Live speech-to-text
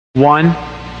1,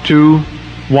 2,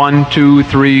 1, 2,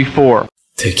 3, 4.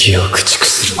 敵を駆逐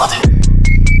するまで。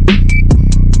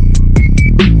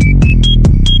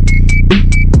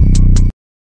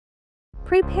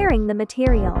Preparing the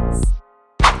materials.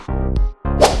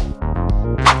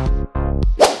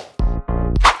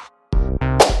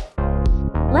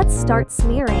 Let's start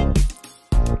smearing.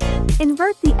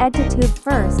 Invert the edge tube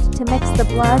first to mix the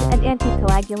blood and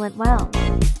anticoagulant well.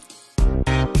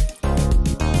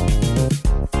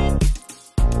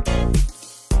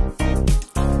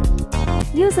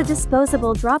 Use a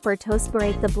disposable dropper to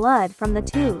aspirate the blood from the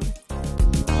tube.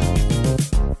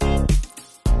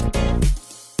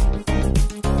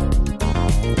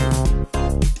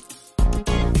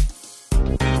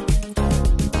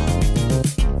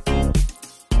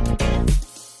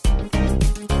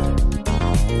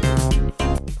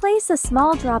 Place a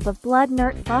small drop of blood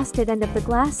near the frosted end of the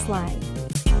glass slide.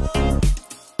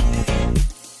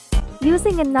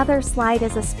 Using another slide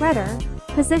as a spreader,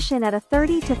 position at a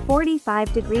 30 to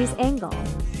 45 degrees angle.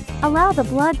 Allow the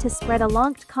blood to spread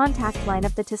along the contact line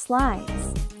of the two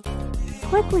slides.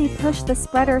 Quickly push the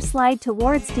spreader slide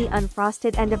towards the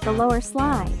unfrosted end of the lower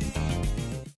slide.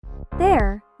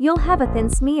 There, you'll have a thin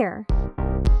smear.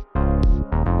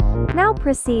 Now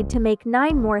proceed to make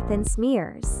 9 more thin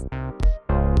smears.